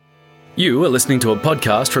You are listening to a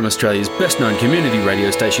podcast from Australia's best-known community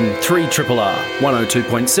radio station, 3RRR,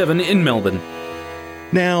 102.7 in Melbourne.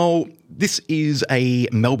 Now, this is a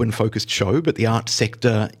Melbourne-focused show, but the arts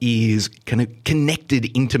sector is kind of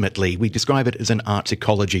connected intimately. We describe it as an arts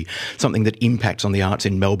ecology. Something that impacts on the arts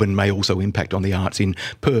in Melbourne may also impact on the arts in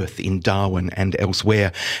Perth, in Darwin and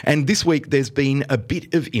elsewhere. And this week there's been a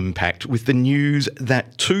bit of impact with the news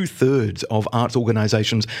that 2/3 of arts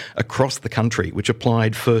organisations across the country, which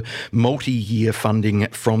applied for multi-year funding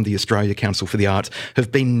from the Australia Council for the Arts,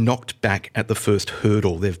 have been knocked back at the first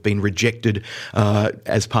hurdle. They've been rejected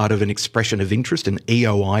as part of an expression of interest, an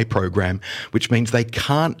EOI program, which means they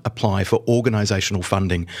can't apply for organisational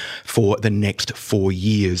funding for the next 4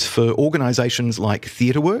 years. For organisations like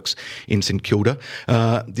TheatreWorks in St Kilda,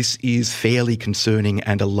 this is fairly concerning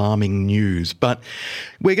and alarming news. But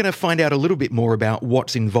we're going to find out a little bit more about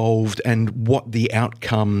what's involved and what the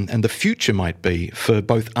outcome and the future might be for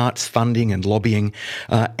both arts funding and lobbying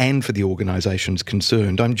and for the organisations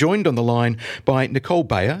concerned. I'm joined on the line by Nicole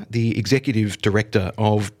Bayer, the Executive Director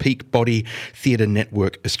of Peak Body Theatre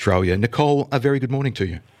Network Australia. Nicole, a very good morning to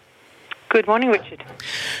you. Good morning, Richard.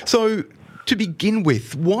 So, to begin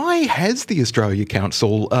with, why has the Australia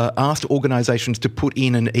Council asked organisations to put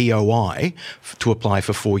in an EOI to apply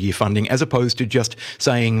for 4-year funding as opposed to just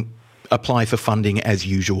saying apply for funding as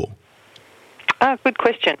usual? Good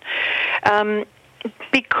question.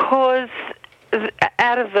 Because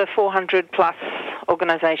out of the 400 plus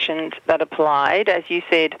organisations that applied, as you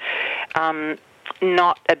said,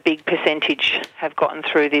 not a big percentage have gotten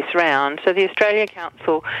through this round. So the Australia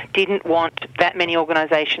Council didn't want that many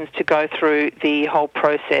organisations to go through the whole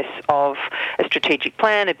process of a strategic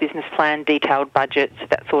plan, a business plan, detailed budgets,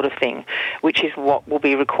 that sort of thing, which is what will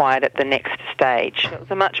be required at the next stage. So it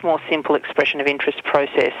was a much more simple expression of interest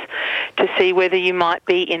process to see whether you might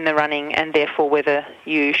be in the running and therefore whether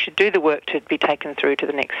you should do the work to be taken through to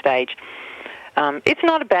the next stage. It's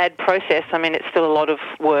not a bad process. I mean, it's still a lot of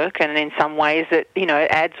work, and in some ways it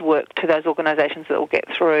adds work to those organisations that will get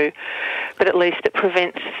through. But at least it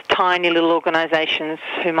prevents tiny little organisations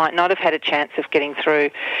who might not have had a chance of getting through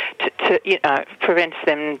prevents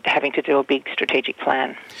them having to do a big strategic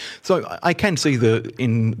plan. So I can see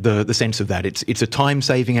the sense of that. It's a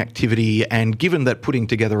time-saving activity, and given that putting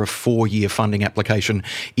together a 4-year funding application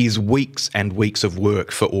is weeks and weeks of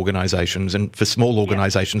work for organisations, and for small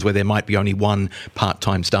organisations where there might be only one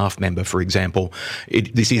part-time staff member, for example,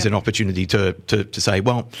 this is an opportunity to say,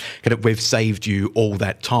 well, we've saved you all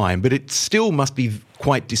that time. But it still must be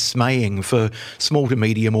quite dismaying for small to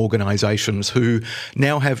medium organisations who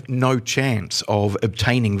now have no chance of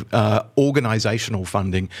obtaining organisational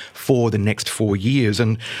funding for the next 4 years.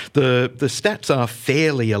 And the stats are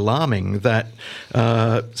fairly alarming that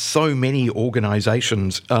so many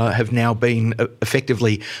organisations have now been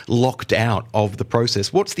effectively locked out of the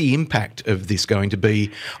process. What's the impact of this going to be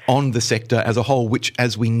on the sector as a whole, which,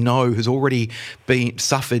 as we know, has already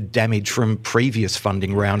suffered damage from previous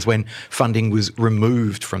funding rounds when funding was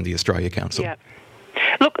removed from the Australia Council? Yeah.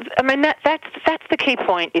 Look, I mean, that's the key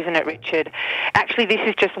point, isn't it, Richard? Actually, this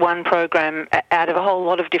is just one program out of a whole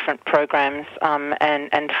lot of different programs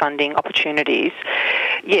and funding opportunities.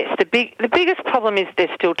 Yes, the biggest problem is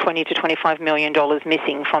there's still $20 to $25 million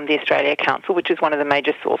missing from the Australia Council, which is one of the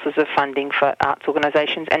major sources of funding for arts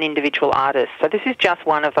organisations and individual artists. So this is just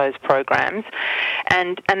one of those programs,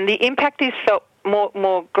 and the impact is felt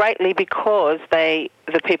more greatly because the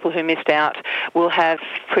people who missed out will have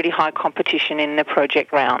pretty high competition in the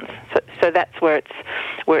project rounds. So that's where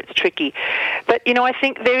it's tricky. But I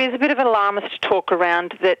think there is a bit of alarmist talk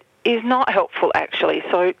around that is not helpful, actually.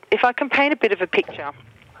 So if I can paint a bit of a picture,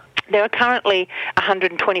 there are currently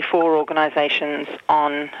 124 organisations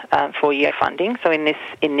on 4-year funding. So in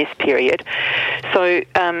this period, so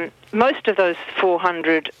most of those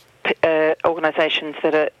 400 organisations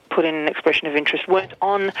that are put in an expression of interest weren't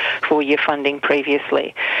on 4-year funding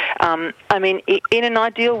previously. I mean, in an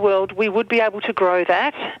ideal world, we would be able to grow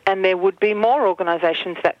that, and there would be more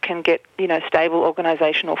organisations that can get, stable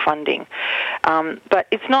organisational funding. But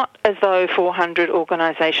it's not as though 400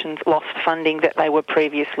 organisations lost funding that they were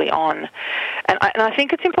previously on. And I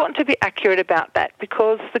think it's important to be accurate about that,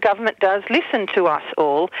 because the government does listen to us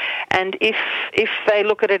all, and if they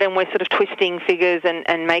look at it and we're sort of twisting figures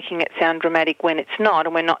and making it sound dramatic when it's not,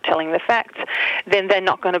 and we're not telling the facts, then they're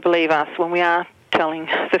not going to believe us when we are telling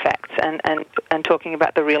the facts and talking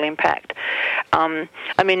about the real impact. I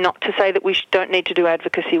mean, not to say that we don't need to do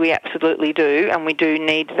advocacy, we absolutely do, and we do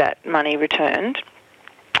need that money returned.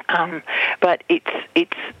 But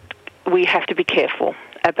we have to be careful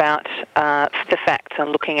about the facts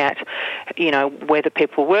and looking at, whether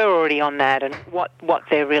people were already on that and what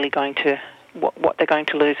they're really going to what they're going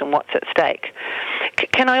to lose and what's at stake.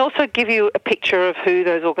 Can I also give you a picture of who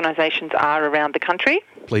those organisations are around the country?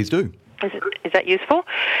 Please do. Is that useful?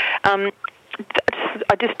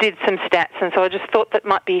 I just did some stats, and so I just thought that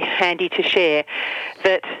might be handy to share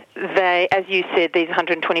that they, as you said, these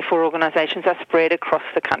 124 organisations are spread across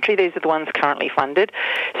the country. These are the ones currently funded.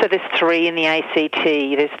 So there's 3 in the ACT,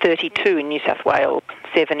 there's 32 in New South Wales,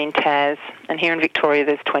 7 in Tas, and here in Victoria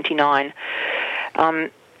there's 29.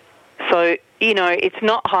 So, it's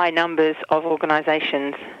not high numbers of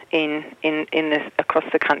organisations in this across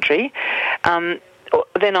the country.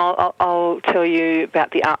 Then I'll tell you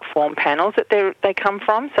about the art form panels that they come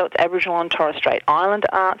from. So it's Aboriginal and Torres Strait Islander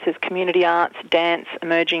arts, there's community arts, dance,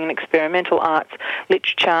 emerging and experimental arts,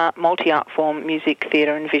 literature, multi-art form, music,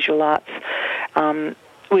 theatre and visual arts,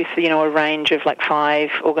 with, a range of 5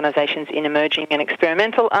 organisations in emerging and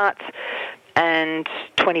experimental arts and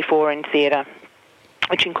 24 in theatre,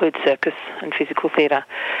 which includes circus and physical theatre.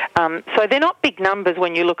 So they're not big numbers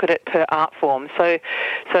when you look at it per art form. So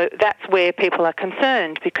that's where people are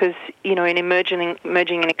concerned because, in emerging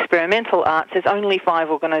and experimental arts, there's only 5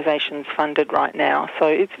 organisations funded right now. So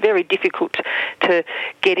it's very difficult to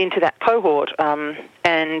get into that cohort.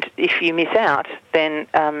 And if you miss out, then,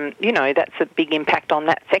 that's a big impact on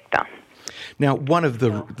that sector. Now, one of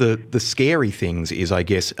the scary things is, I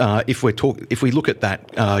guess, if we look at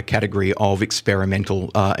that category of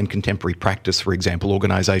experimental and contemporary practice, for example,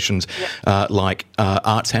 organisations like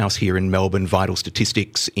Arts House here in Melbourne, Vital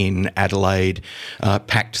Statistics in Adelaide,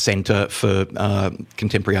 Pact Centre for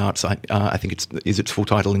Contemporary Arts, I think is its full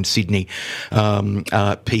title in Sydney,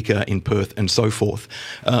 Pika in Perth, and so forth.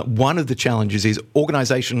 One of the challenges is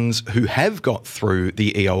organisations who have got through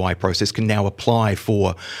the EOI process can now apply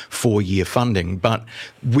for 4-year funding. But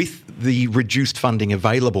with the reduced funding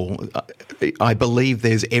available, I believe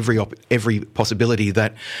there's every possibility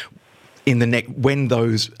that when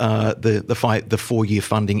those the 4-year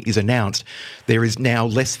funding is announced, there is now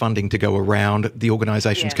less funding to go around. The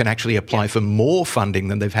organisations can actually apply for more funding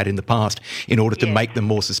than they've had in the past in order to make them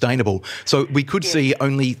more sustainable. So we could see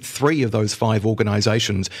only 3 of those 5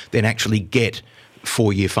 organisations then actually get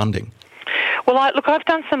 4-year funding. Well, I've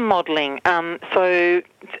done some modelling. So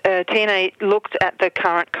TNA looked at the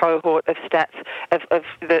current cohort of stats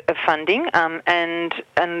of funding and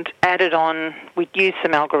added on. We used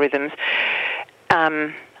some algorithms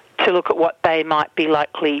to look at what they might be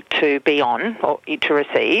likely to be on or to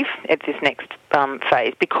receive at this next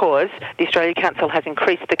phase, because the Australia Council has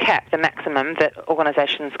increased the maximum that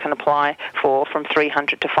organisations can apply for, from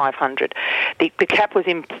 300 to 500. The cap was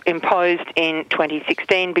imposed in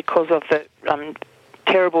 2016 because of the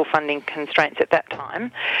terrible funding constraints at that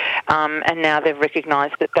time, and now they've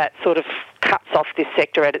recognised that sort of cuts off this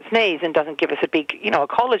sector at its knees and doesn't give us a big,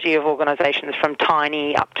 ecology of organisations from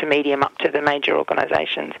tiny up to medium up to the major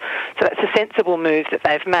organisations. So that's a sensible move that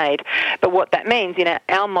they've made. But what that means in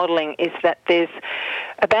our modelling is that there's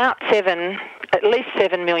about at least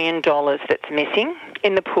 $7 million that's missing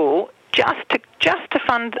in the pool just to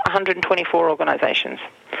fund 124 organisations.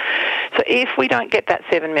 So if we don't get that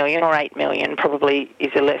 7 million, or 8 million probably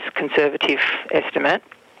is a less conservative estimate,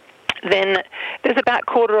 then there's about a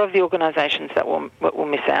quarter of the organisations that will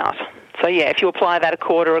miss out. So if you apply that a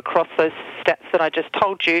quarter across those stats that I just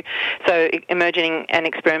told you, so emerging and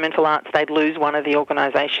experimental arts, they'd lose one of the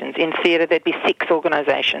organisations. In theatre, there'd be 6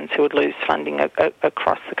 organisations who would lose funding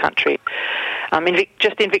across the country.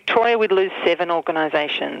 Just in Victoria, we'd lose 7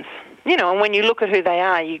 organisations. And when you look at who they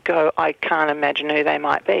are, you go, I can't imagine who they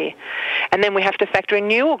might be. And then we have to factor in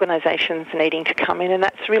new organisations needing to come in, and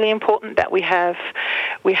that's really important that we have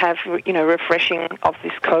refreshing of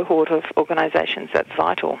this cohort of organisations. That's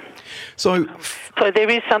vital. So there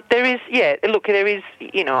is. Look, there is.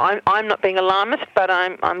 I'm not being alarmist, but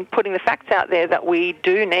I'm putting the facts out there that we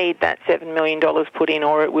do need that $7 million put in,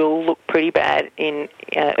 or it will look pretty bad in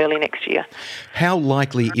early next year. How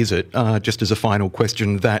likely is it, just as a final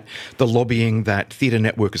question, that the lobbying that Theatre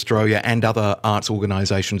Network Australia and other arts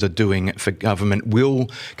organisations are doing for government will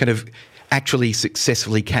kind of actually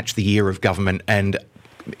successfully catch the ear of government and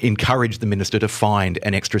encourage the minister to find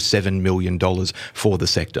an extra $7 million for the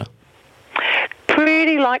sector?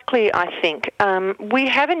 Pretty likely, I think. We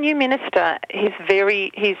have a new minister. He's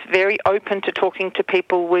very open to talking to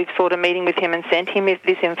people. We've sort of meeting with him and sent him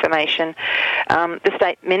this information. The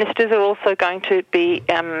state ministers are also going to be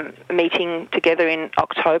meeting together in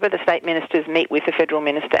October. The state ministers meet with the federal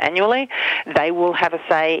minister annually. They will have a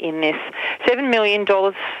say in this. $7 million,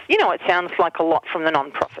 it sounds like a lot from the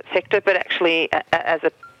non-profit sector, but actually as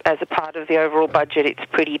a as a part of the overall budget, it's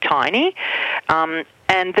pretty tiny.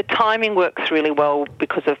 And the timing works really well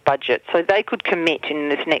because of budget. So they could commit in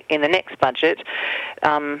the next budget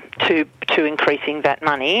to increasing that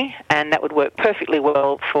money, and that would work perfectly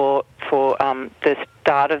well for the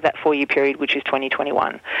start of that 4-year period, which is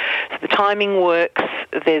 2021. So the timing works.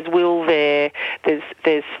 There's will there.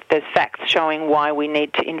 There's facts showing why we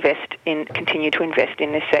need to continue to invest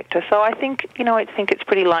in this sector. So I think it's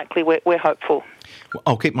pretty likely. We're hopeful. Well,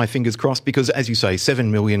 I'll keep my fingers crossed because, as you say, $7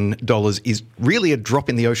 million is really a drop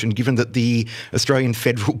in the ocean, given that the Australian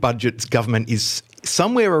federal budget's government is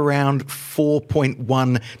somewhere around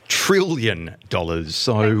 $4.1 trillion.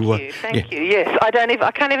 So, Thank you. Yes,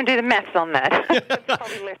 I can't even do the maths on that. It's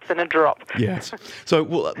probably less than a drop. Yes. So,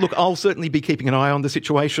 well, look, I'll certainly be keeping an eye on the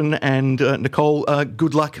situation. And Nicole,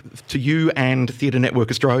 good luck to you and Theatre Network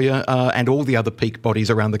Australia and all the other peak bodies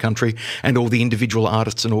around the country and all the individual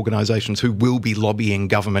artists and organisations who will be lobbying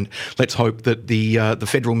government. Let's hope that the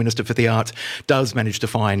Federal Minister for the Arts does manage to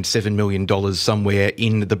find $7 million somewhere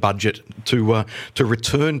in the budget to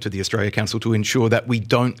return to the Australia Council to ensure that we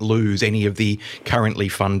don't lose any of the currently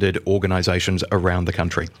funded organisations around the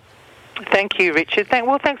country. Thank you, Richard.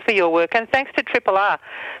 Thanks for your work, and thanks to Triple R.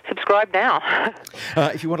 Subscribe now.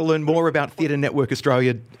 If you want to learn more about Theatre Network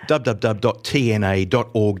Australia,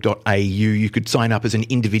 www.tna.org.au. You could sign up as an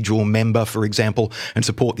individual member, for example, and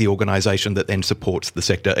support the organisation that then supports the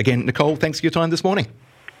sector. Again, Nicole, thanks for your time this morning.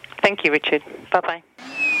 Thank you, Richard. Bye-bye.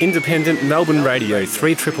 Independent Melbourne Radio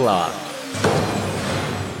 3RRR.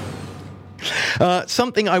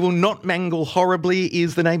 Something I will not mangle horribly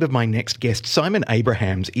is the name of my next guest. Simon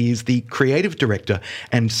Abrahams is the creative director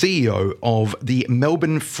and CEO of the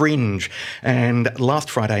Melbourne Fringe, and last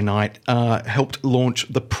Friday night helped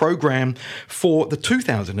launch the program for the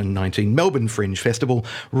 2019 Melbourne Fringe Festival,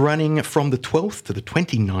 running from the 12th to the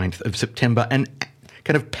 29th of September, and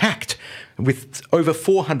kind of packed with over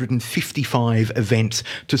 455 events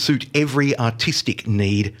to suit every artistic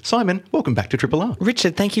need. Simon, welcome back to Triple R.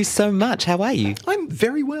 Richard, thank you so much. How are you? I'm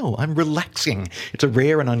very well. I'm relaxing. It's a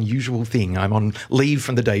rare and unusual thing. I'm on leave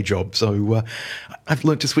from the day job, so I've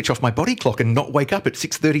learned to switch off my body clock and not wake up at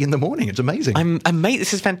 6:30 in the morning. It's amazing.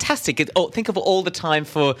 This is fantastic. Think of all the time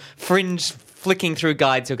for Fringe flicking through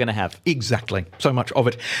guides you're going to have. Exactly. So much of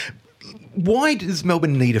it. Why does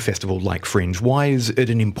Melbourne need a festival like Fringe? Why is it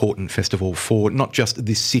an important festival for not just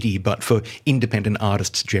this city, but for independent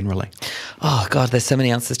artists generally? Oh, God, there's so many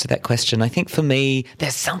answers to that question. I think for me,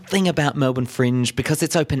 there's something about Melbourne Fringe, because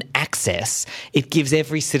it's open access, it gives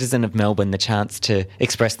every citizen of Melbourne the chance to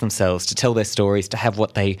express themselves, to tell their stories, to have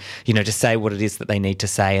what they, to say what it is that they need to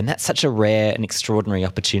say. And that's such a rare and extraordinary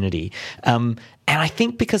opportunity. And I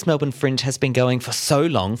think because Melbourne Fringe has been going for so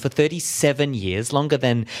long, for 37 years, longer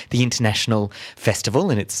than the International Festival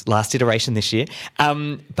in its last iteration this year,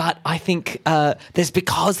 but I think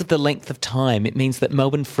because of the length of time, it means that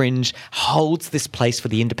Melbourne Fringe holds this place for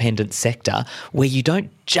the independent sector where you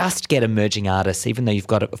don't just get emerging artists, even though you've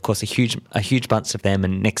got, of course, a huge bunch of them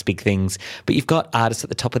and next big things, but you've got artists at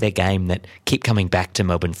the top of their game that keep coming back to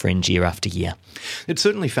Melbourne Fringe year after year. It's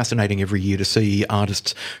certainly fascinating every year to see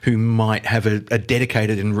artists who might have a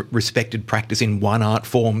dedicated and respected practice in one art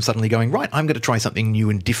form suddenly going, right, I'm going to try something new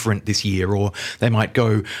and different this year. Or they might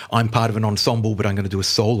go, I'm part of an ensemble, but I'm going to do a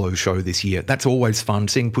solo show this year. That's always fun,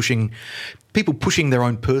 seeing people pushing their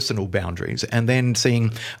own personal boundaries and then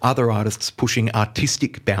seeing other artists pushing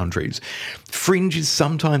artistic boundaries. Fringe is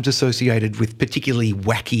sometimes associated with particularly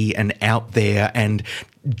wacky and out there and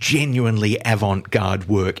genuinely avant-garde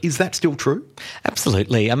work. Is that still true?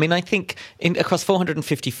 Absolutely. I mean, I think across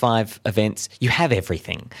 455 events, you have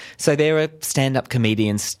everything. So there are stand-up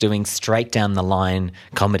comedians doing straight down the line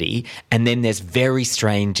comedy, and then there's very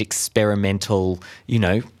strange experimental,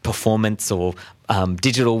 performance or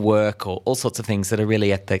digital work or all sorts of things that are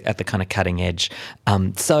really at the kind of cutting edge.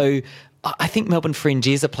 So I think Melbourne Fringe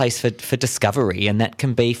is a place for discovery, and that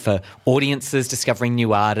can be for audiences discovering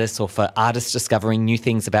new artists, or for artists discovering new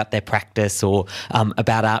things about their practice, or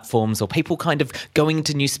about art forms, or people kind of going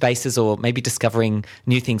into new spaces, or maybe discovering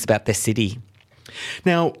new things about their city.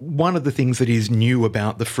 Now, one of the things that is new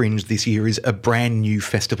about the Fringe this year is a brand new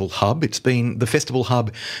festival hub. It's been the festival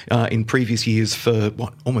hub in previous years for,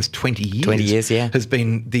 almost 20 years? 20 years, yeah. Has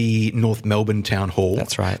been the North Melbourne Town Hall.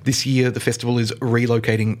 That's right. This year, the festival is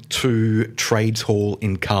relocating to Trades Hall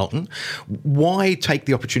in Carlton. Why take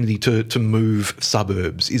the opportunity to move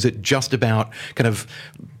suburbs? Is it just about kind of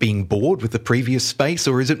being bored with the previous space,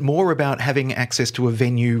 or is it more about having access to a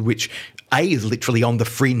venue which, A, is literally on the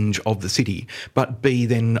fringe of the city, but but B,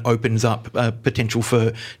 then opens up potential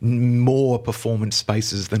for more performance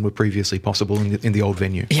spaces than were previously possible in the old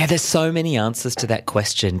venue? Yeah, there's so many answers to that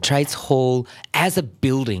question. Trades Hall, as a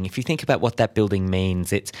building, if you think about what that building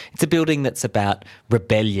means, it's a building that's about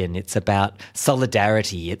rebellion, it's about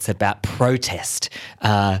solidarity, it's about protest,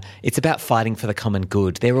 it's about fighting for the common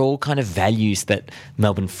good. They're all kind of values that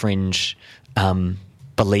Melbourne Fringe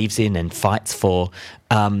believes in and fights for.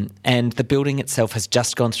 And the building itself has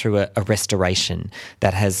just gone through a restoration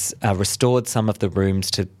that has restored some of the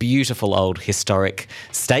rooms to beautiful old historic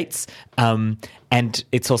states. And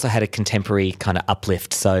it's also had a contemporary kind of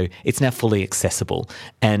uplift, so it's now fully accessible.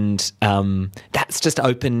 And that's just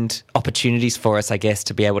opened opportunities for us, I guess,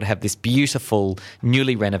 to be able to have this beautiful,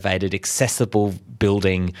 newly renovated, accessible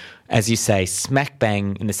building, as you say, smack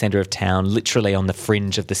bang in the centre of town, literally on the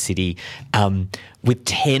fringe of the city, with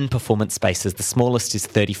 10 performance spaces. The smallest is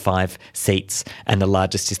 35 seats and the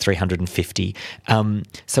largest is 350.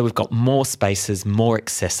 So we've got more spaces, more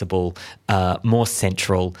accessible, more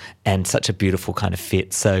central, and such a beautiful kind of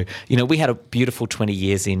fit. So, we had a beautiful 20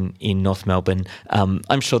 years in North Melbourne.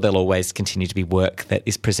 I'm sure there'll always continue to be work that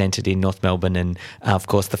is presented in North Melbourne. And, of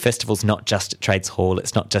course, the festival's not just at Trades Hall.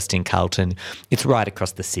 It's not just in Carlton. It's right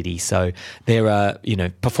across the city. So there are,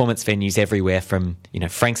 performance venues everywhere from,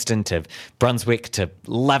 Frankston to Brunswick to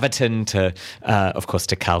Laverton to, of course,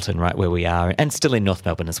 to Carlton, right where we are, and still in North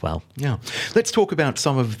Melbourne as well. Yeah. Let's talk about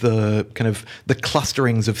some of the kind of the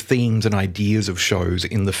clusterings of themes and ideas of shows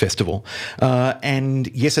in the festival. And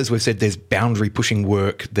yes, as we've said, there's boundary pushing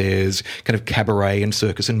work, there's kind of cabaret and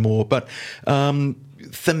circus and more, but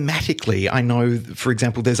thematically, I know, for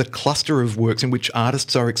example, there's a cluster of works in which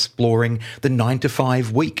artists are exploring the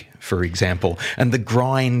 9-to-5 week, for example, and the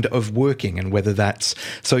grind of working, and whether that's...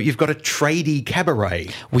 So you've got a tradie cabaret.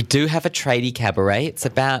 We do have a tradie cabaret. It's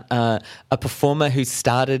about a performer who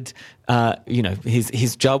started...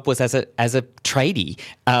 his job was as a tradie,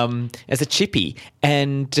 as a chippy,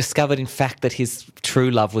 and discovered, in fact, that his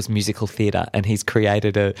true love was musical theatre, and he's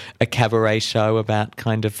created a cabaret show about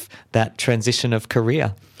kind of that transition of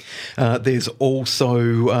career. There's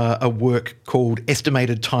also a work called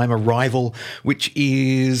Estimated Time Arrival, which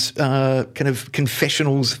is kind of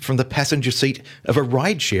confessionals from the passenger seat of a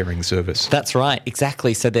ride-sharing service. That's right,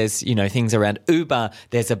 exactly. So there's, things around Uber.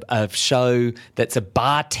 There's a show that's a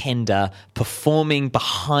bartender performing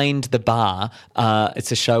behind the bar.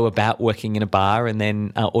 It's a show about working in a bar, and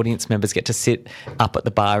then audience members get to sit up at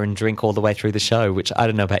the bar and drink all the way through the show, which I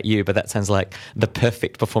don't know about you, but that sounds like the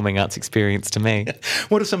perfect performing arts experience to me.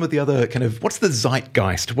 What are some of the other what's the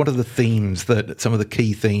zeitgeist? What are the themes some of the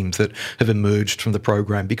key themes that have emerged from the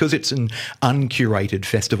program? Because it's an uncurated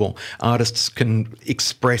festival, artists can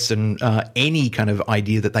express any kind of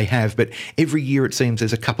idea that they have, but every year it seems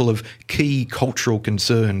there's a couple of key cultural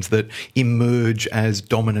concerns that emerge as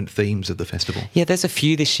dominant themes of the festival. Yeah, there's a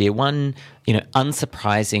few this year. One,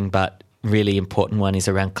 unsurprising but really important one is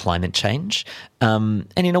around climate change. And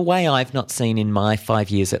in a way I've not seen in my 5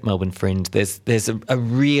 years at Melbourne Fringe, there's a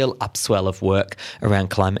real upswell of work around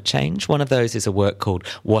climate change. One of those is a work called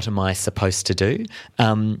What Am I Supposed to Do?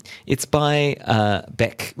 It's by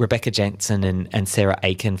Rebecca Jensen and Sarah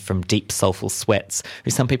Aiken from Deep Soulful Sweats,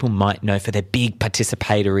 who some people might know for their big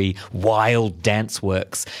participatory wild dance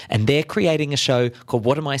works. And they're creating a show called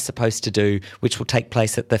What Am I Supposed to Do?, which will take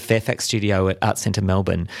place at the Fairfax Studio at Arts Centre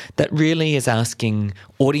Melbourne, that really is asking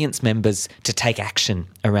audience members to take action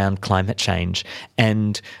around climate change.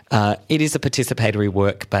 And it is a participatory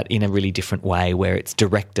work, but in a really different way, where it's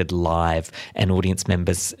directed live, and audience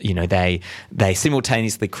members, they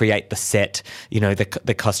simultaneously create the set,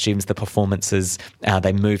 the costumes, the performances,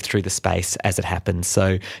 they move through the space as it happens.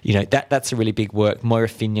 So, that's a really big work. Moira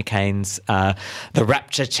Finucane's The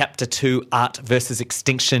Rapture Chapter 2, Art versus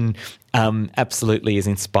Extinction, absolutely is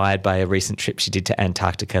inspired by a recent trip she did to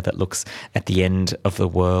Antarctica that looks at the end of the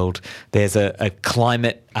world. There's a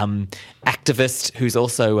climate activist who's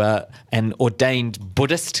also an ordained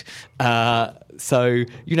Buddhist. So,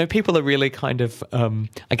 people are really kind of,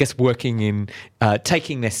 working in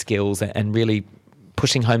taking their skills and really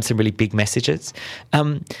pushing home some really big messages.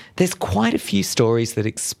 There's quite a few stories that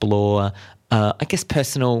explore,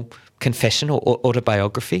 personal confession or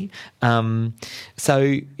autobiography.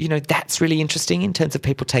 So, that's really interesting in terms of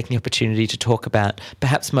people taking the opportunity to talk about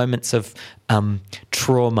perhaps moments of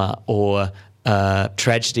trauma or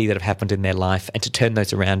tragedy that have happened in their life, and to turn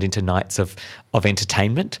those around into nights of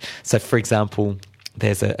entertainment. So, for example,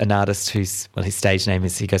 there's an artist his stage name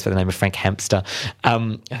is, he goes by the name of Frank Hamster,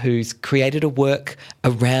 who's created a work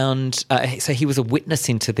around, so he was a witness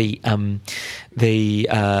into the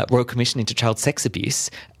Royal Commission into child sex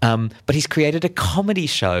abuse, but he's created a comedy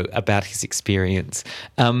show about his experience,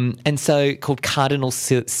 and so called Cardinal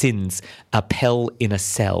Sins, A Pell in a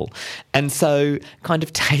Cell. And so kind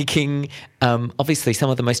of taking obviously some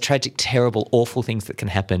of the most tragic, terrible, awful things that can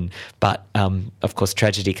happen, but of course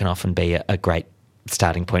tragedy can often be a great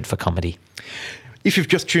starting point for comedy. If you've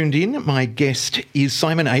just tuned in, my guest is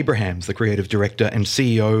Simon Abrahams, the creative director and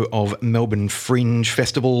CEO of Melbourne Fringe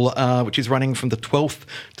Festival, which is running from the 12th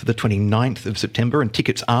to the 29th of September, and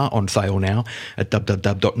tickets are on sale now at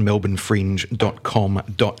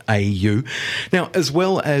www.melbournefringe.com.au. Now, as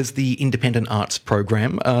well as the independent arts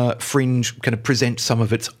program, Fringe kind of presents some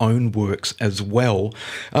of its own works as well.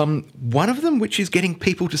 One of them which is getting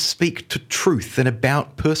people to speak to truth and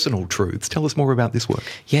about personal truths. Tell us more about this work.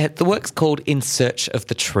 Yeah, the work's called In Search of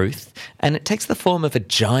the Truth, and it takes the form of a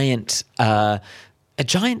giant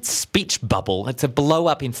speech bubble. It's a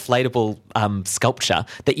blow-up inflatable sculpture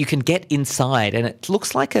that you can get inside, and it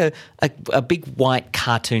looks like a big white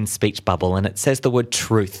cartoon speech bubble, and it says the word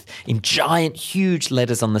truth in giant, huge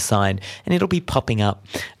letters on the side, and it'll be popping up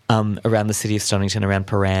around the city of Stonington, around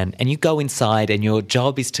Paran, and you go inside and your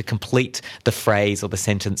job is to complete the phrase or the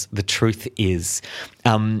sentence, the truth is.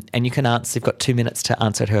 And you can answer, you've got 2 minutes to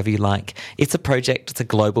answer it however you like. It's a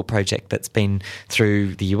global project that's been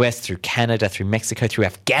through the US, through Canada, through Mexico, through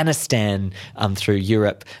Afghanistan, through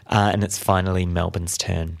Europe, and it's finally Melbourne's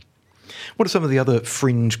turn. What are some of the other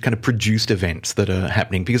Fringe kind of produced events that are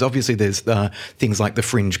happening? Because obviously there's things like the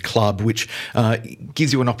Fringe Club, which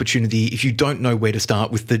gives you an opportunity, if you don't know where to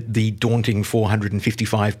start with the daunting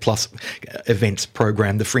 455 plus events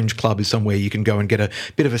program, the Fringe Club is somewhere you can go and get a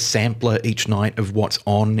bit of a sampler each night of what's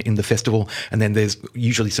on in the festival. And then there's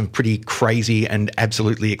usually some pretty crazy and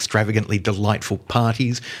absolutely extravagantly delightful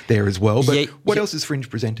parties there as well. But what else is Fringe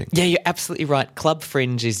presenting? Yeah, you're absolutely right. Club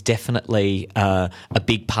Fringe is definitely a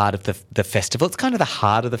big part of the festival. It's kind of the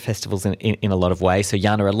heart of the festivals in a lot of ways. So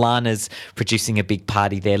Yana Alana's producing a big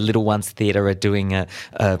party there. Little Ones Theatre are doing a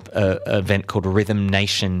event called Rhythm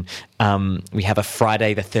Nation. We have a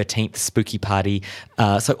Friday the 13th spooky party.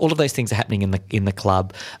 So all of those things are happening in the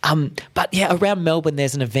club. But yeah, around Melbourne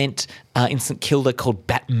there's an event in St Kilda called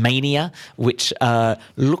Batmania, which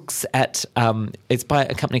looks at it's by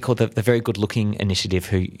a company called the Very Good Looking Initiative,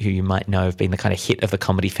 who you might know have been the kind of hit of the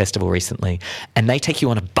comedy festival recently, and they take you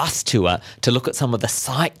on a bus tour to look at some of the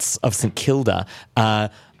sights of St Kilda.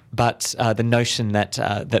 But the notion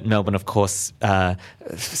that Melbourne, of course,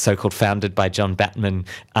 so-called founded by John Batman,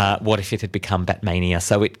 what if it had become Batmania?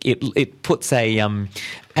 So it puts a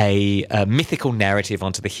mythical narrative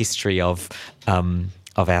onto the history of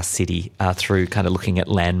our city through kind of looking at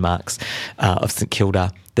landmarks of St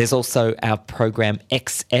Kilda. There's also our program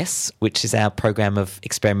XS, which is our program of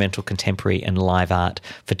experimental, contemporary and live art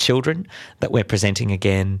for children that we're presenting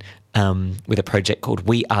again with a project called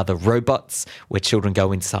We Are the Robots, where children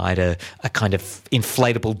go inside a kind of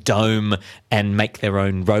inflatable dome and make their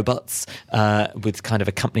own robots with kind of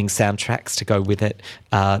accompanying soundtracks to go with it.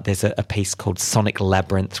 There's a piece called Sonic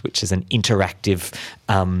Labyrinth, which is an interactive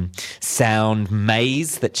sound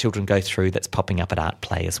maze that children go through that's popping up at Art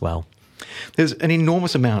Play as well. There's an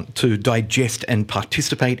enormous amount to digest and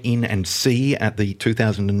participate in and see at the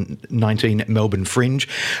 2019 Melbourne Fringe.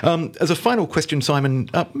 As a final question, Simon,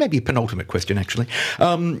 maybe a penultimate question actually,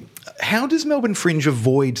 how does Melbourne Fringe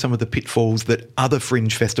avoid some of the pitfalls that other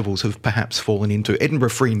Fringe festivals have perhaps fallen into? Edinburgh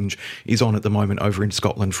Fringe is on at the moment over in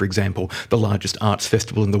Scotland, for example, the largest arts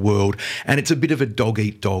festival in the world, and it's a bit of a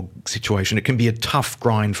dog-eat-dog situation. It can be a tough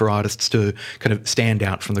grind for artists to kind of stand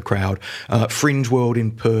out from the crowd. Fringe World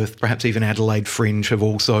in Perth, perhaps even Adelaide Fringe, have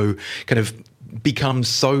also kind of become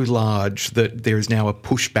so large that there is now a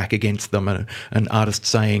pushback against them, an artist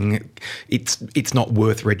saying it's not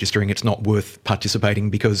worth registering, it's not worth participating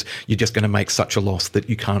because you're just going to make such a loss that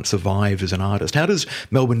you can't survive as an artist. How does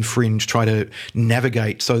Melbourne Fringe try to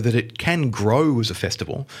navigate so that it can grow as a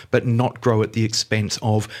festival but not grow at the expense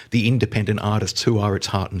of the independent artists who are its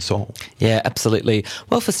heart and soul? Yeah, absolutely.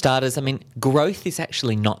 Well, for starters, I mean, growth is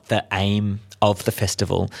actually not the aim of the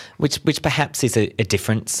festival, which perhaps is a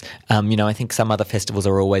difference. I think some other festivals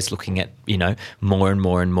are always looking at, more and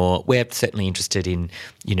more and more. We're certainly interested in,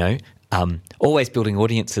 always building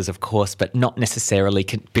audiences, of course, but not necessarily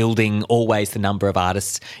building always the number of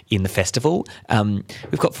artists in the festival.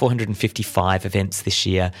 We've got 455 events this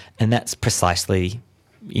year, and that's precisely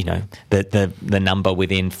the number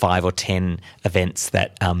within 5 or 10 events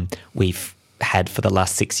that we've had for the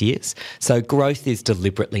last 6 years. So growth is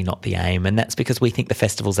deliberately not the aim, and that's because we think the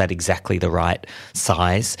festival's at exactly the right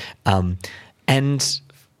size. And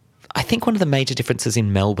I think one of the major differences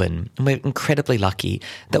in Melbourne, and we're incredibly lucky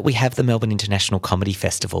that we have the Melbourne International Comedy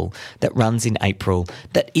Festival that runs in April,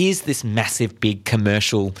 that is this massive, big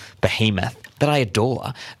commercial behemoth that I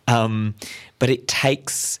adore. But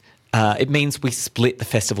it means we split the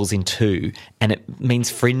festivals in two, and it means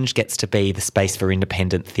Fringe gets to be the space for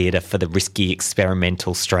independent theatre for the risky,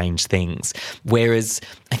 experimental, strange things. Whereas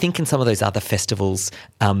I think in some of those other festivals,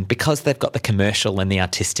 because they've got the commercial and the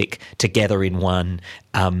artistic together in one,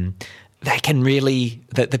 they can really,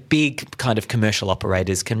 the big kind of commercial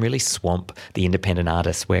operators can really swamp the independent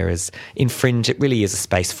artists, whereas in Fringe it really is a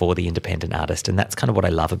space for the independent artist, and that's kind of what I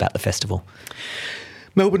love about the festival.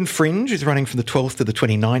 Melbourne Fringe is running from the 12th to the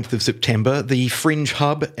 29th of September. The Fringe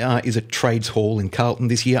Hub is at Trades Hall in Carlton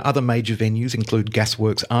this year. Other major venues include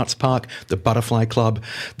Gasworks Arts Park, the Butterfly Club,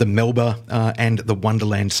 the Melba and the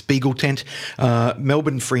Wonderland Spiegel Tent.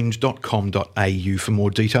 melbournefringe.com.au for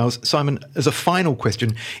more details. Simon, as a final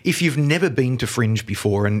question, if you've never been to Fringe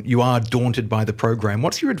before and you are daunted by the program,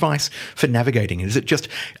 what's your advice for navigating it? Is it just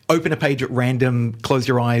open a page at random, close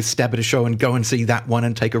your eyes, stab at a show and go and see that one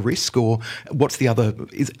and take a risk? Or what's the other...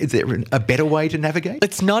 Is there a better way to navigate?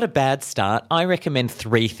 It's not a bad start. I recommend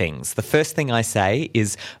 3 things. The first thing I say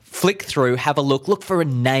is flick through, have a look for a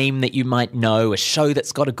name that you might know, a show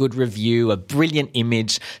that's got a good review, a brilliant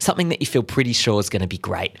image, something that you feel pretty sure is going to be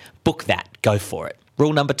great. Book that. Go for it.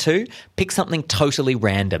 Rule number 2, pick something totally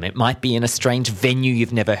random. It might be in a strange venue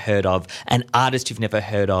you've never heard of, an artist you've never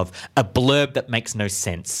heard of, a blurb that makes no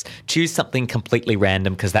sense. Choose something completely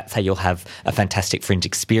random because that's how you'll have a fantastic Fringe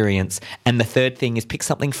experience. And the third thing is pick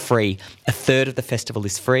something free. A third of the festival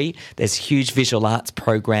is free. There's huge visual arts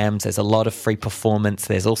programs. There's a lot of free performance.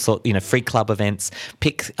 There's also, free club events.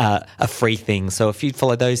 Pick a free thing. So if you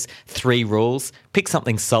follow those 3 rules, pick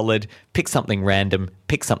something solid, pick something random,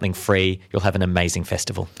 pick something free. You'll have an amazing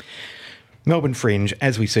festival. Melbourne Fringe,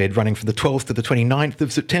 as we said, running from the 12th to the 29th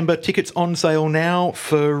of September. Tickets on sale now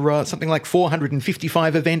for something like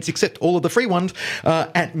 455 events, except all of the free ones,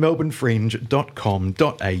 at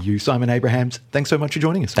melbournefringe.com.au. Simon Abrahams, thanks so much for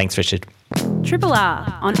joining us. Thanks, Richard. Triple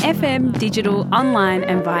R on FM, digital, online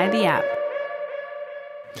and via the app.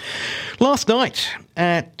 Last night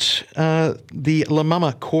at the La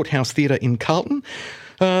Mama Courthouse Theatre in Carlton,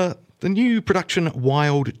 the new production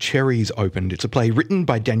Wild Cherries opened. It's a play written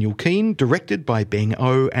by Daniel Keane, directed by Beng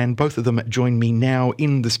O, and both of them join me now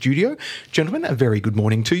in the studio. Gentlemen, a very good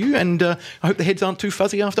morning to you, and I hope the heads aren't too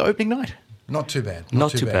fuzzy after opening night. Not too bad. Not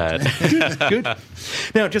too bad. Good.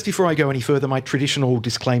 Now, just before I go any further, my traditional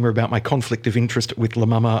disclaimer about my conflict of interest with La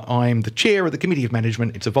Mama. I'm the chair of the Committee of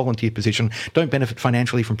Management. It's a volunteer position. Don't benefit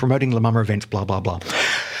financially from promoting La Mama events, blah, blah, blah.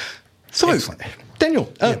 So, excellent.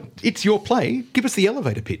 Daniel, it's your play. Give us the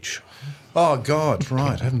elevator pitch. Oh, God,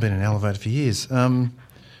 right. I haven't been in an elevator for years.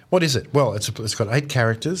 What is it? Well, it's got 8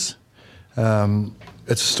 characters. It's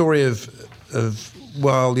a story of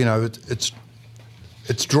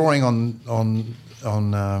it's drawing on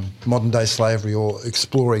modern day slavery, or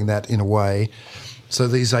exploring that in a way. So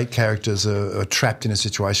these 8 characters are trapped in a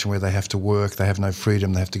situation where they have to work, they have no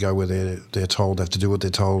freedom, they have to go where they're told, they have to do what they're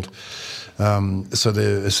told. So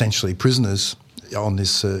they're essentially prisoners on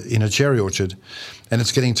this in a cherry orchard, and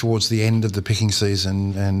it's getting towards the end of the picking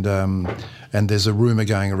season, and there's a rumour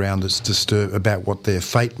going around that's disturbed about what their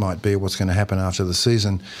fate might be, what's going to happen after the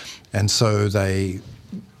season, and so they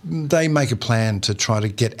make a plan to try to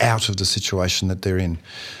get out of the situation that they're in.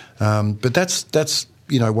 But that's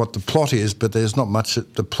what the plot is, but there's not much.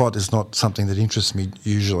 The plot is not something that interests me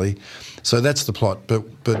usually. So that's the plot. But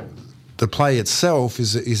the play itself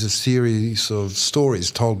is a series of stories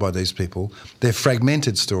told by these people. They're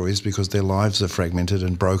fragmented stories because their lives are fragmented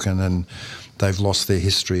and broken, and they've lost their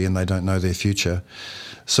history and they don't know their future.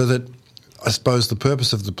 So that, I suppose, the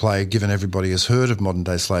purpose of the play, given everybody has heard of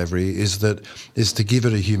modern-day slavery, is to give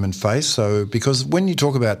it a human face. So, because when you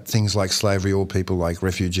talk about things like slavery, or people like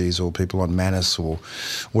refugees, or people on Manus, or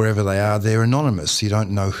wherever they are, they're anonymous. You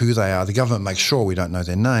don't know who they are. The government makes sure we don't know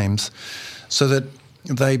their names, so that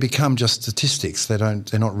they become just statistics. They're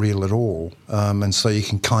not real at all, and so you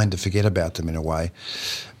can kind of forget about them in a way.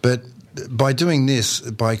 But by doing this,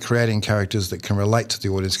 by creating characters that can relate to the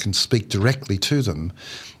audience, can speak directly to them,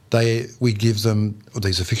 we give them, well,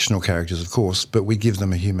 these are fictional characters, of course, but we give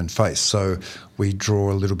them a human face. So we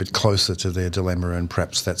draw a little bit closer to their dilemma, and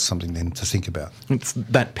perhaps that's something then to think about. It's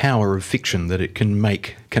that power of fiction that it can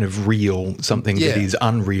make kind of real something that is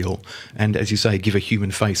unreal, and, as you say, give a human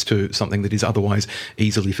face to something that is otherwise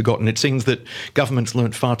easily forgotten. It seems that governments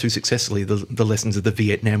learnt far too successfully the lessons of the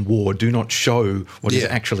Vietnam War. Do not show what is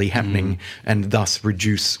actually happening, and thus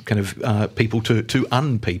reduce kind of people to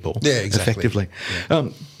unpeople, effectively. Yeah.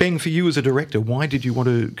 Beng, for you as a director, why did you want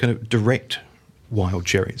to kind of direct Wild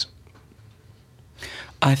Cherries?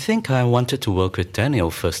 I think I wanted to work with Daniel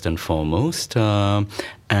first and foremost, and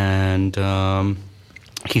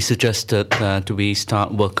he suggested that we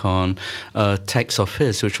start work on a text of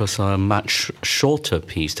his, which was a much shorter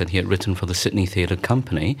piece that he had written for the Sydney Theatre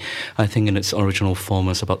Company. I think in its original form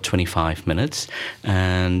was about 25 minutes,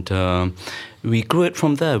 and we grew it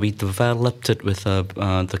from there. We developed it with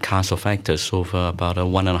the cast of actors over about a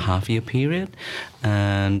 1.5 year period.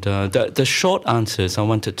 And the short answer is I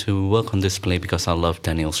wanted to work on this play because I love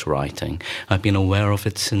Daniel's writing. I've been aware of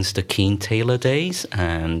it since the Keen Taylor days,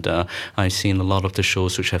 and I've seen a lot of the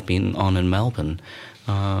shows which have been on in Melbourne.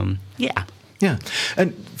 Yeah,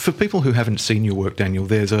 and for people who haven't seen your work, Daniel,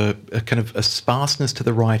 there's a kind of a sparseness to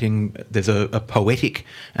the writing, there's a poetic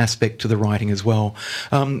aspect to the writing as well.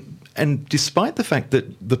 And despite the fact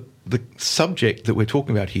that the subject that we're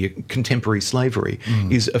talking about here, contemporary slavery,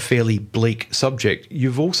 is a fairly bleak subject,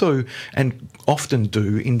 you've also, and often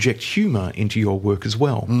do, inject humour into your work as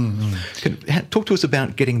well. Talk to us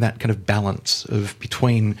about getting that kind of balance of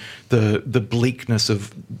between the bleakness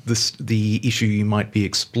of the issue you might be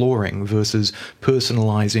exploring versus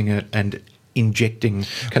personalising it and injecting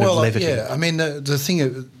kind of levity. Yeah, I mean, the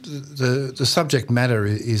thing, the subject matter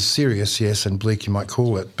is serious, yes, and bleak you might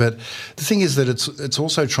call it, but the thing is that it's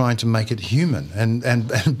also trying to make it human,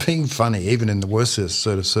 and being funny, even in the worstest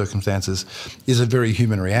sort of circumstances, is a very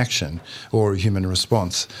human reaction or a human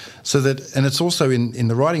response. So that, and it's also in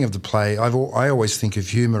the writing of the play, I always think of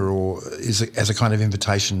humour as a kind of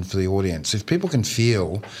invitation for the audience. If people can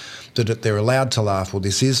feel that they're allowed to laugh, or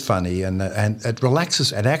this is funny, and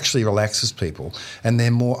it actually relaxes people, and they're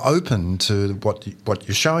more open to what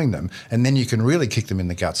you're showing them, and then you can really kick them in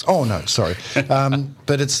the guts. Oh no, sorry,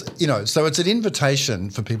 but it's so it's an invitation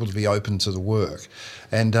for people to be open to the work,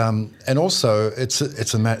 and also it's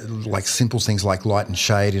like simple things like light and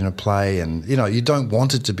shade in a play, and you don't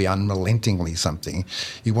want it to be unrelentingly something,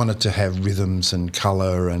 you want it to have rhythms and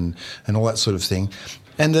colour and all that sort of thing.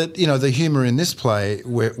 And that the humour in this play,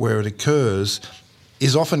 where it occurs,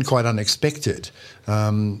 is often quite unexpected.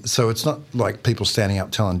 So it's not like people standing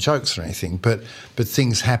up telling jokes or anything, but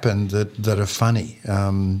things happen that are funny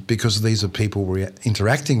because these are people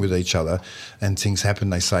interacting with each other, and things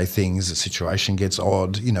happen. They say things, the situation gets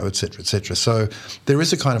odd, et cetera, et cetera. So there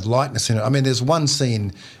is a kind of lightness in it. I mean, there's one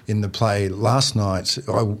scene in the play last night.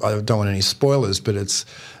 I don't want any spoilers, but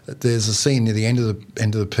there's a scene near the end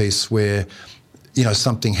of the piece where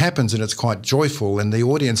something happens and it's quite joyful, and the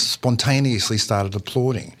audience spontaneously started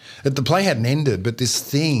applauding. The play hadn't ended, but this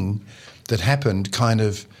thing that happened kind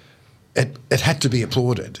of, it had to be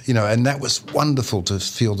applauded, and that was wonderful to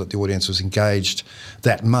feel that the audience was engaged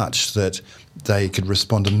that much that they could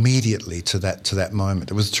respond immediately to that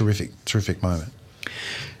moment. It was a terrific moment.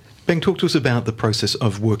 Beng, talk to us about the process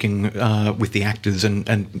of working with the actors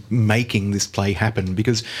and making this play happen,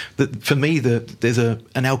 because for me there's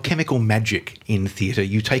an alchemical magic in theatre.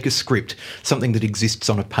 You take a script, something that exists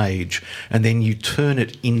on a page, and then you turn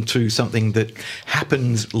it into something that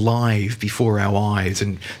happens live before our eyes,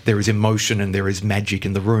 and there is emotion and there is magic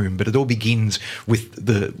in the room, but it all begins with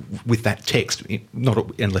that text,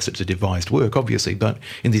 not unless it's a devised work, obviously, but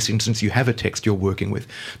in this instance you have a text you're working with.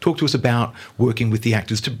 Talk to us about working with the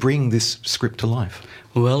actors to bring this script to life.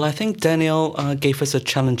 Well, I think Daniel gave us a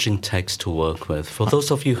challenging text to work with. For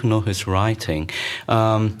those of you who know his writing,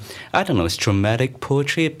 I don't know, it's dramatic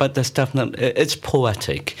poetry, but it's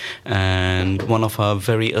poetic. And one of our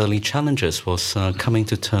very early challenges was coming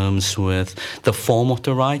to terms with the form of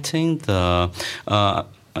the writing,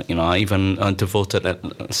 I even devoted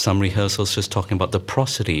some rehearsals just talking about the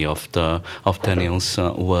prosody of Daniel's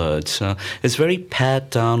words. It's very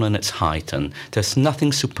pared down and it's heightened. There's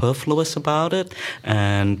nothing superfluous about it,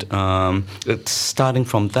 and it's starting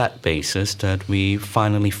from that basis that we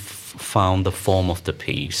finally found the form of the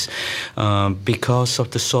piece. Because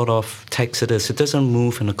of the sort of text it is, it doesn't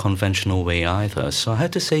move in a conventional way either. So I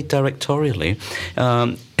had to say directorially,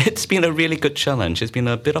 it's been a really good challenge. It's been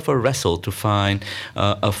a bit of a wrestle to find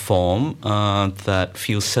a form that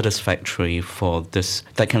feels satisfactory for this,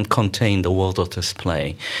 that can contain the world of this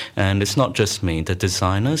play. And it's not just me. The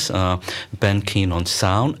designers, Ben Keane on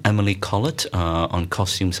sound, Emily Collett on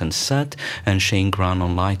costumes and set, and Shane Grant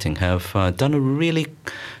on lighting have done a really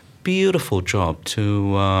beautiful job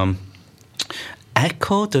to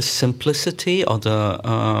echo the simplicity or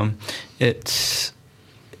the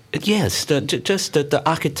the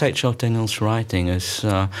architecture of Daniel's writing is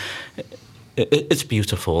it's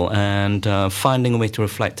beautiful, and finding a way to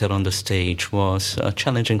reflect it on the stage was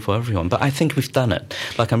challenging for everyone. But I think we've done it.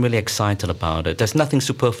 Like, I'm really excited about it. There's nothing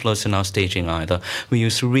superfluous in our staging either. We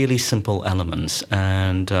use really simple elements,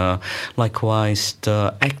 and likewise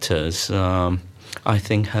the actors I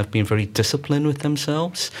think have been very disciplined with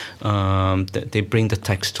themselves. They bring the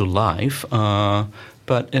text to life,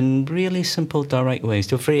 but in really simple, direct ways.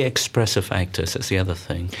 They're very expressive actors, that's the other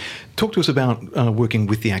thing. Talk to us about working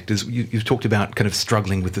with the actors. You've talked about kind of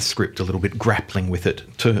struggling with the script a little bit, grappling with it.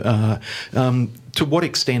 To what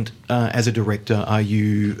extent, as a director, are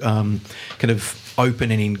you kind of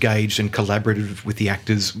open and engaged and collaborative with the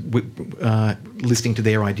actors, listening to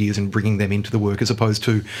their ideas and bringing them into the work, as opposed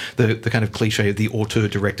to the kind of cliche of the auteur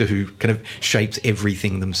director who kind of shapes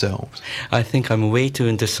everything themselves? I think I'm way too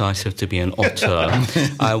indecisive to be an auteur.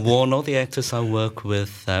 I warn all the actors I work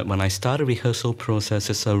with that when I start a rehearsal process,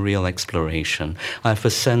 it's a real exploration. I have a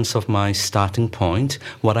sense of my starting point,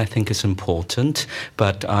 what I think is important,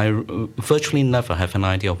 but I virtually never have an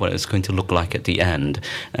idea of what it's going to look like at the end.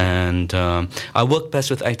 And I work best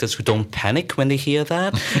with actors who don't panic when they hear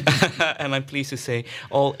that. And I'm pleased to say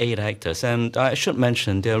all 8 actors. And I should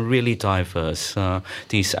mention they're really diverse.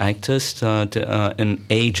 These actors in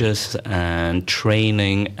ages and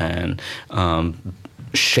training and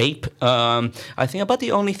shape. I think about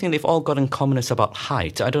the only thing they've all got in common is about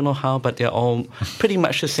height. I don't know how, but they're all pretty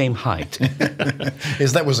much the same height.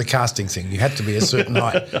 Yes, that was a casting thing. You had to be a certain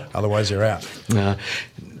height, otherwise you're out.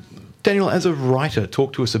 Daniel, as a writer,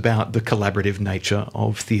 talk to us about the collaborative nature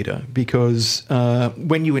of theatre, because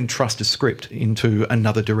when you entrust a script into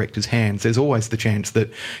another director's hands, there's always the chance that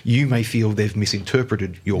you may feel they've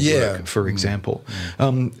misinterpreted your work, for example.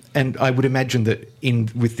 And I would imagine that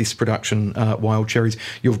with this production, Wild Cherries,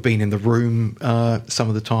 you've been in the room some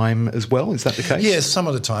of the time as well. Is that the case? Yes, some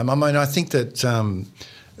of the time. I mean, I think that,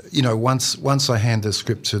 once I hand the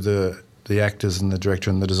script to the actors and the director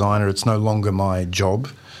and the designer, it's no longer my job.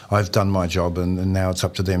 I've done my job, and now it's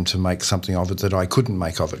up to them to make something of it that I couldn't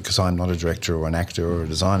make of it, because I'm not a director or an actor or a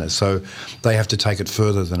designer. So they have to take it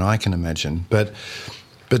further than I can imagine. But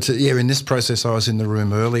in this process, I was in the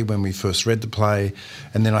room early when we first read the play,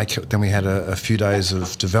 and then we had a few days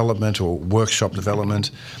of development or workshop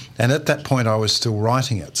development, and at that point I was still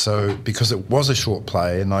writing it. So because it was a short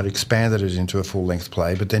play, and I'd expanded it into a full-length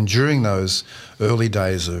play, but then during those early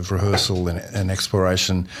days of rehearsal and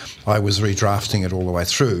exploration, I was redrafting it all the way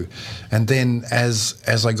through. And then as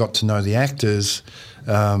I got to know the actors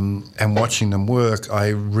and watching them work, I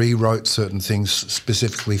rewrote certain things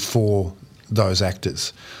specifically for those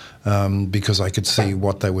actors, because I could see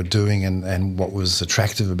what they were doing and what was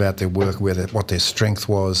attractive about their work, what their strength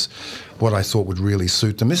was, what I thought would really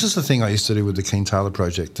suit them. This is the thing I used to do with the Keane Taylor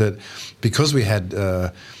project, that because we had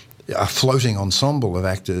a floating ensemble of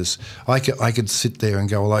actors, I could sit there and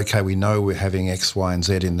go, well, okay, we know we're having X, Y, and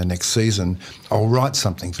Z in the next season. I'll write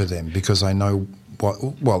something for them because I know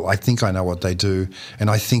I think I know what they do,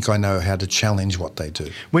 and I think I know how to challenge what they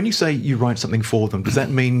do. When you say you write something for them, does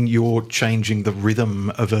that mean you're changing the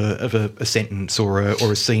rhythm of a sentence or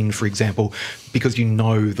a scene, for example, because you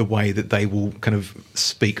know the way that they will kind of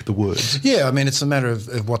speak the words? Yeah, I mean, it's a matter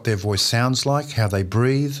of what their voice sounds like, how they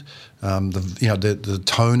breathe, the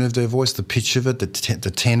tone of their voice, the pitch of it,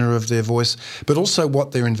 the tenor of their voice, but also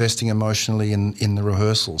what they're investing emotionally in the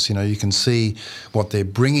rehearsals. You can see what they're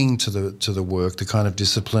bringing to the work, the kind of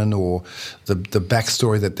discipline or the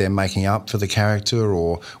backstory that they're making up for the character,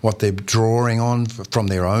 or what they're drawing on from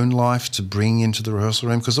their own life to bring into the rehearsal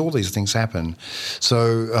room, because all these things happen.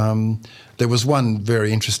 So there was one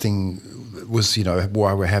very interesting,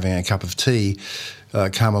 while we're having a cup of tea,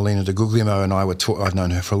 Carmelina de Guglielmo and I I've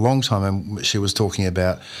known her for a long time, and she was talking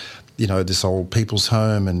about, this old people's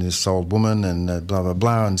home and this old woman and blah, blah,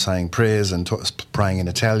 blah, and saying prayers and praying in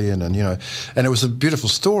Italian, and it was a beautiful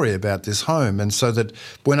story about this home. And so that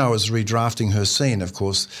when I was redrafting her scene, of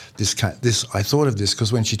course, I thought of this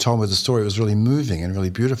because when she told me the story, it was really moving and really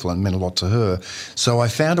beautiful and meant a lot to her. So I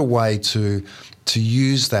found a way to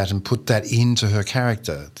use that and put that into her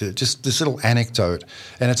character, just this little anecdote.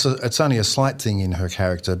 And it's only a slight thing in her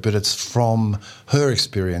character, but it's from her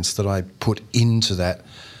experience that I put into that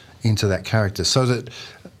into that character. So that,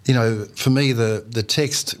 for me, the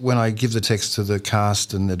text, when I give the text to the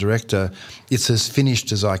cast and the director, it's as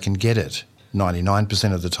finished as I can get it.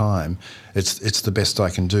 99% of the time, it's the best I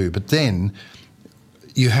can do. But then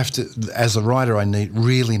you have to, as a writer, I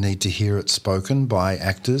really need to hear it spoken by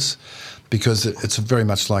actors, because it's very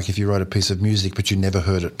much like if you wrote a piece of music but you never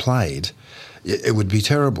heard it played, it would be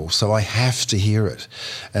terrible. So I have to hear it,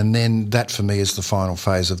 and then that for me is the final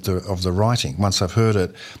phase of the writing. Once I've heard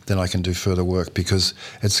it, then I can do further work, because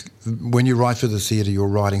it's when you write for the theatre, you're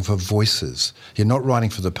writing for voices. You're not writing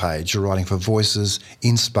for the page. You're writing for voices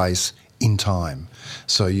in space, in time.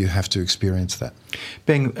 So you have to experience that.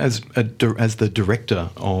 Beng, as the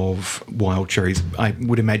director of Wild Cherries, I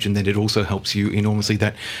would imagine that it also helps you enormously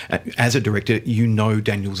that as a director, you know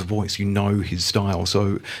Daniel's voice, you know his style.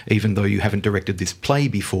 So even though you haven't directed this play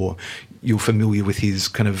before, you're familiar with his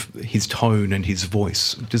tone and his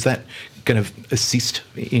voice. Does that kind of assist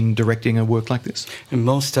in directing a work like this? It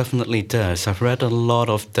most definitely does. I've read a lot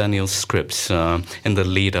of Daniel's scripts in the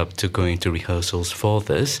lead up to going to rehearsals for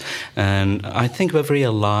this, and I think we're very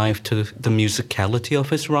alive to the musicality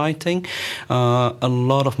of his writing. A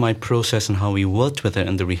lot of my process and how we worked with it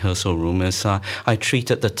in the rehearsal room is I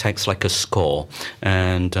treated the text like a score,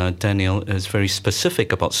 and Daniel is very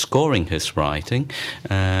specific about scoring his writing,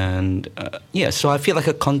 and so I feel like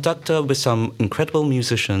a conductor with some incredible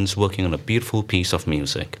musicians working on a beautiful piece of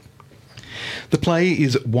music. The play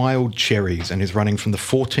is Wild Cherries and is running from the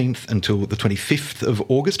 14th until the 25th of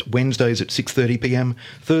August, Wednesdays at 6:30pm,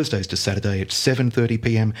 Thursdays to Saturday at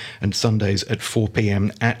 7:30pm and Sundays at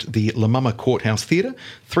 4pm at the La Mama Courthouse Theatre,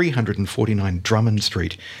 349 Drummond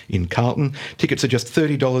Street in Carlton. Tickets are just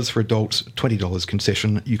 $30 for adults, $20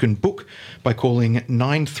 concession. You can book by calling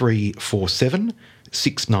 9347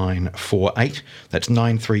 6948. That's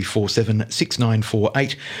 9347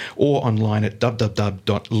 6948, or online at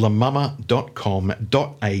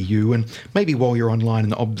www.lamama.com.au. And maybe while you're online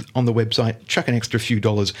and on the website, chuck an extra few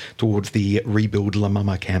dollars towards the Rebuild La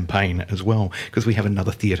Mama campaign as well, because we have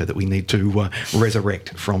another theatre that we need to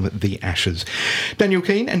resurrect from the ashes. Daniel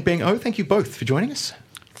Keane and Beng O, thank you both for joining us.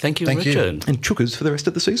 Thank you, Richard. And chookers for the rest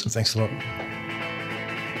of the season. Thanks a lot.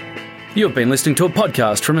 You've been listening to a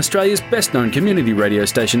podcast from Australia's best-known community radio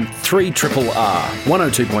station, 3RRR,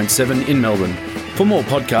 102.7 in Melbourne. For more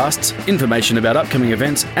podcasts, information about upcoming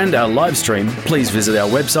events and our live stream, please visit our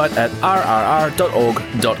website at rrr.org.au.